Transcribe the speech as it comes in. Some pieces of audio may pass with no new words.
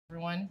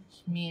Everyone,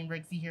 me and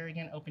Rigsy here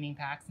again, opening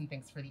packs, and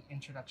thanks for the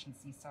introduction,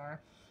 C-Star.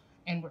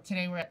 And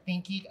today we're at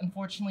Think Geek.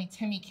 Unfortunately,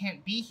 Timmy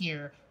can't be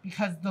here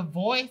because the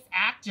voice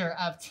actor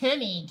of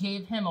Timmy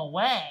gave him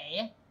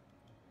away.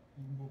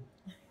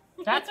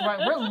 That's right,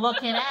 we're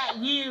looking at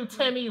you,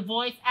 Timmy,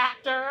 voice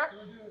actor.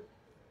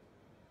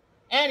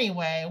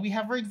 Anyway, we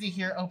have Rigsy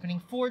here opening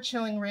 4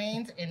 Chilling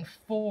Reigns in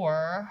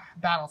 4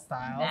 battle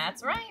styles.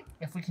 That's right.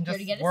 If we can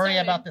just worry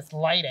about this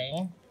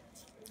lighting.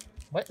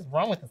 What is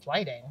wrong with this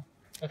lighting?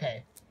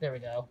 Okay, there we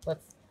go.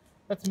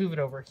 Let's move it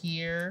over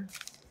here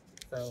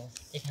so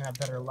it can have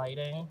better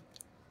lighting.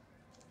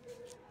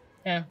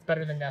 Yeah, it's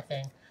better than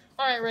nothing.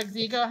 All right,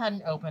 Rigsy, go ahead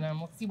and open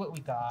them. Let's see what we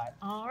got.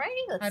 Alrighty,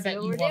 let's I see bet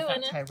what you we're want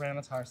doing. that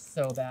Tyranitar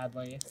so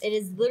badly. It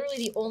is literally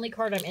the only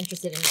card I'm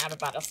interested in out of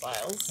battle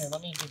styles. Here,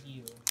 let me give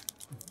you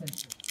the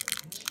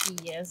center page.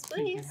 Yes, So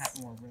you please. can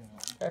have more room.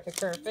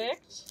 Perfect,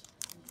 perfect.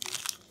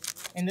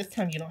 And this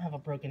time you don't have a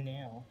broken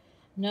nail.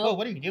 No. Oh,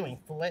 what are you doing?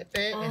 Flip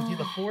it and do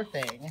the 4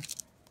 thing.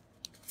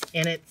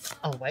 And it's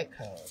a white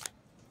code.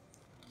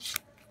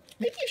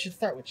 Maybe you should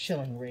start with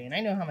Chilling Reign. I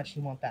know how much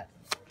you want that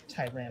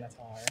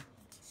Tyranitar.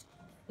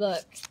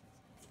 Look,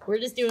 we're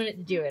just doing it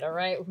to do it,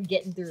 alright? We're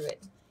getting through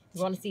it.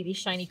 You want to see these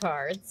shiny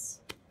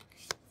cards.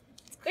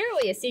 It's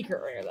clearly a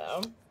secret rare,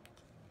 though.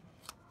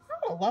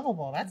 Oh,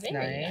 lovable. That's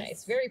Very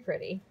nice. Very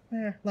pretty.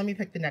 Let me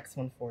pick the next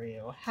one for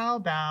you. How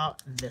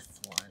about this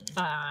one?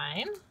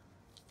 Fine.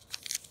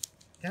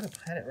 Gotta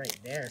put it right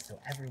there so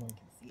everyone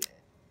can see it.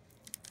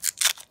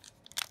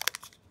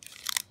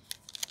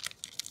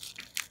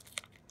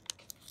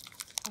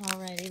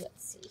 Alrighty,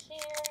 let's see here.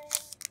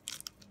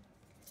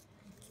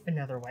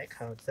 Another white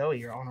code. Zoe,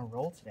 you're on a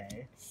roll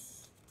today.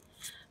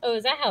 Oh,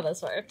 is that how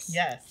this works?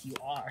 Yes, you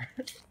are.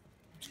 Okay,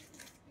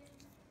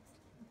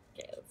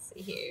 let's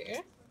see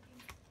here.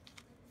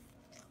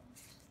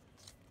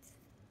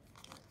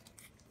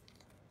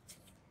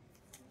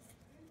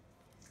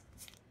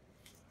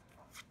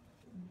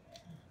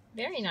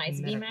 Very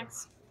nice,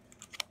 VMAX.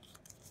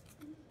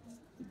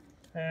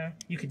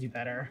 You could do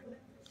better.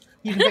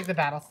 You can pick the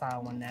battle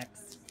style one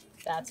next.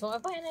 That's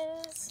what my plan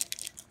is.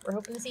 We're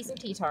hoping to see some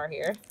T-Tar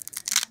here.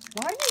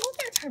 Why do you want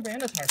that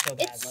Tyranitar so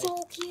badly? It's so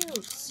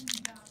cute.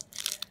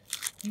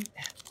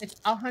 It's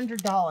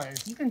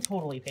 $100. You can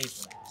totally pay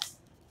for that.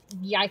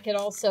 Yeah, I could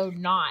also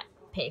not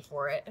pay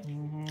for it.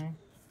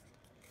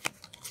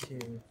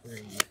 2,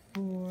 3,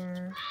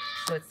 4.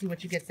 So let's see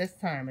what you get this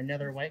time.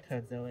 Another white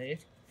code, Zoe.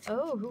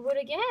 Oh, who would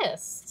have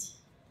guessed?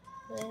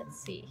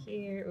 Let's see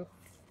here. Oop.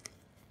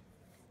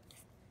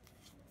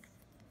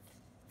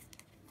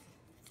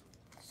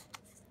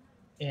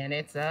 And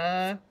it's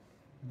a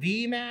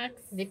VMAX.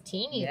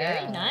 Victini, Yeah.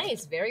 very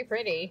nice, very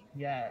pretty.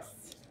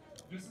 Yes.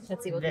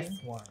 Let's see what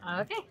this one.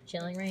 Okay,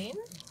 Chilling Reign.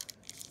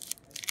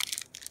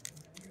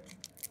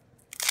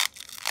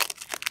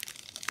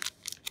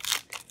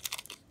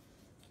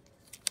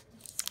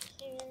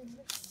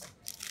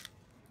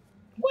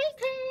 White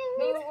code.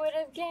 Who would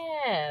have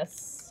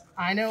guessed?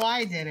 I know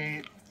I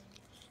didn't.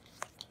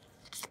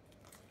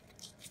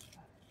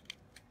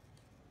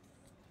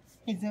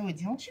 Hey Zoe,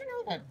 don't you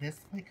know that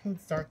this white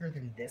code's darker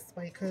than this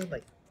white code?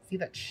 Like, see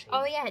that shade?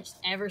 Oh yeah, just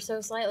ever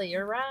so slightly.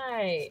 You're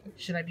right.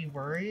 Should I be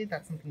worried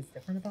that something's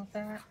different about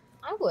that?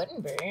 I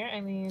wouldn't be. I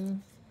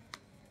mean,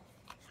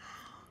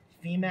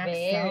 VMAX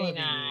very Celebi.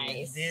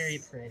 nice. Very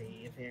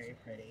pretty. Very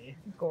pretty.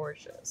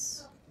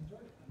 Gorgeous.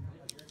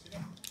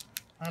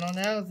 I don't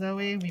know,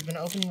 Zoe. We've been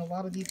opening a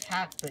lot of these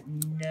packs, but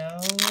no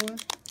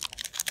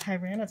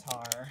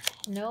Tyranitar.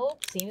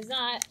 Nope, seems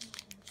not.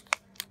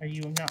 Are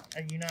you not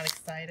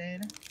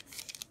excited?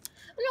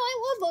 No,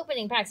 I love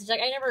opening packs. It's like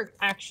I never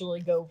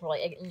actually go for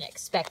like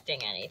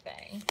expecting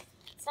anything.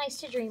 It's nice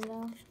to dream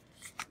though.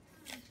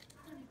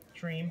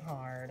 Dream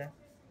hard.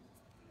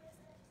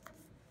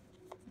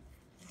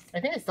 I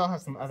think I still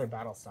have some other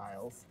battle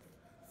styles.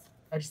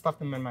 I just left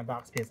them in my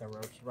box because I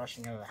was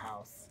rushing out of the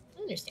house.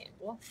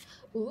 Understandable.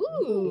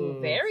 Ooh,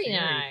 very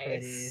nice.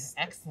 Pretty.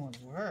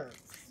 Excellent work.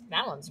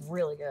 That one's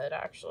really good,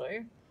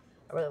 actually.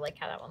 I really like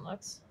how that one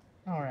looks.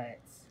 All right.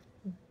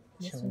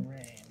 This Chilling one.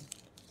 Reign.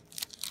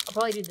 I'll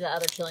probably do the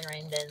other Chilling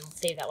Reign, then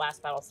save that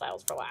last battle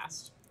styles for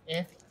last.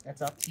 If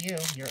that's up to you,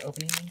 you're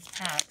opening these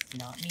packs,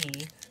 not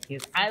me,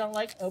 because I don't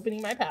like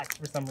opening my packs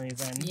for some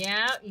reason.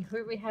 Yeah, you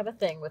clearly have a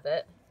thing with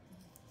it.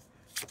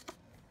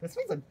 This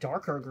one's a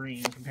darker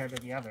green compared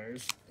to the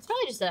others. It's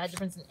probably just a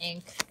difference in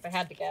ink, if I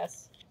had to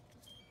guess.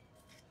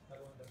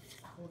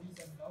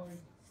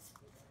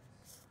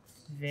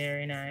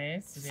 Very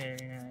nice,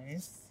 very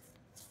nice.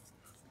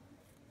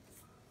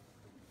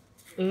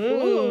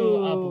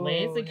 Ooh, a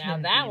Blaziken. Now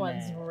that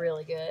one's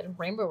really good.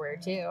 Rainbow rare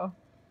too.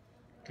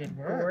 Good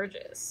work.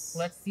 Gorgeous.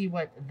 Let's see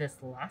what this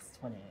last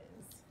one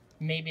is.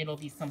 Maybe it'll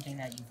be something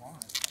that you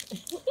want.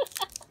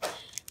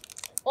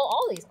 Well,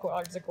 all these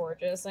cards are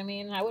gorgeous. I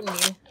mean, I wouldn't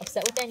be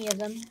upset with any of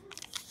them.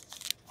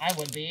 I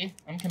would be.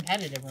 I'm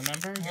competitive,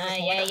 remember? Yeah.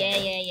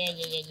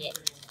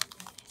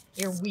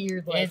 You're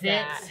weird like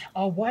that. Is it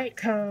a white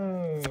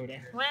code?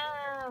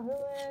 Wow, who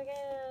would have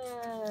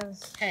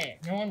guessed? Hey,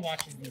 no one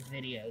watches these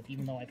videos,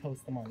 even though I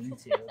post them on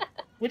YouTube.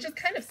 which is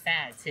kind of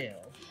sad too.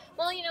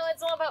 Well, you know,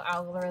 it's all about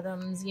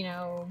algorithms, you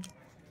know,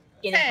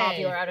 getting Hey.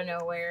 popular out of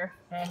nowhere.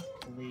 Oh,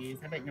 please.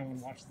 I bet no one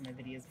watches my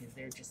videos because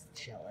they're just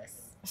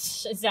jealous.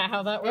 Is that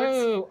how that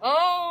works?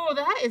 Oh,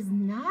 that is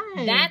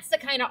nice. That's the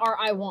kind of art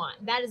I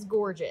want. That is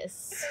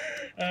gorgeous.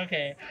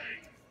 Okay.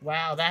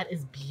 Wow, that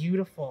is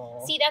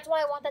beautiful. See, that's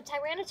why I want the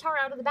Tyranitar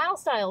out of the Battle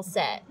Styles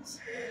set.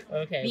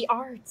 Okay. The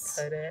arts.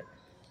 Put it.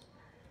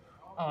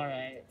 All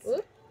right.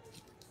 Oop.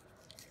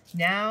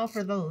 Now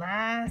for the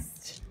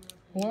last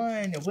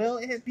one. Will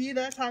it be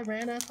the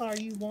Tyranitar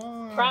you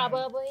want?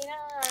 Probably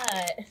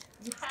not.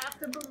 You have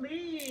to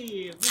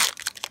believe.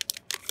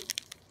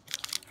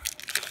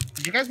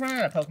 Did you guys run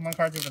out of Pokemon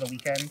cards over the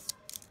weekend?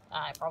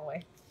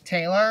 Probably.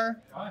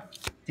 Taylor? What?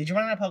 Did you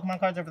run out of Pokemon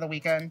cards over the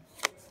weekend?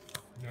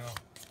 No,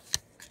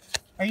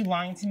 Are you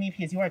lying to me?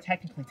 Because you are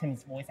technically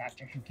Timmy's voice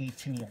actor who gave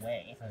Timmy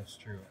away. that's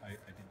true. I did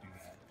do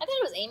that. I thought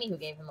it was Amy who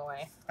gave him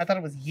away. I thought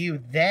it was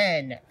you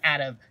then,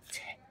 out of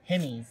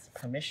Timmy's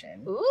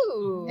permission.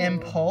 Ooh.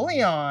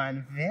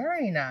 Empoleon.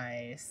 Very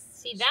nice.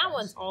 See, that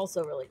one's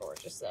also really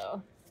gorgeous,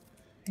 though.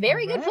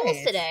 Very good pulls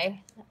Alright.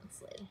 today. That one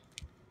slid.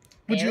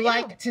 Would There you we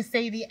like go. to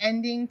say the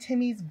ending,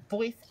 Timmy's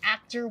voice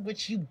actor,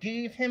 which you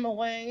gave him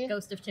away?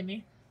 Ghost of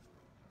Timmy.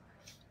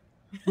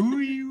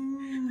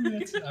 Ooh,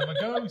 I'm a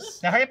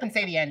ghost. Now hurry up and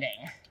say the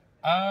ending.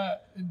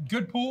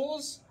 Good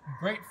pulls,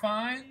 great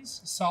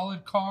finds,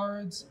 solid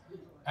cards.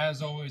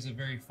 As always, a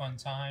very fun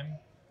time.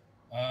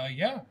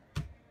 Yeah,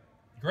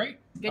 great.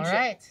 Good All shit.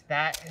 right,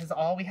 that is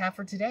all we have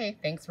for today.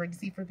 Thanks,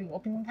 Rigsy, for the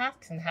opening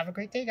packs, and have a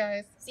great day,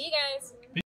 guys. See you guys.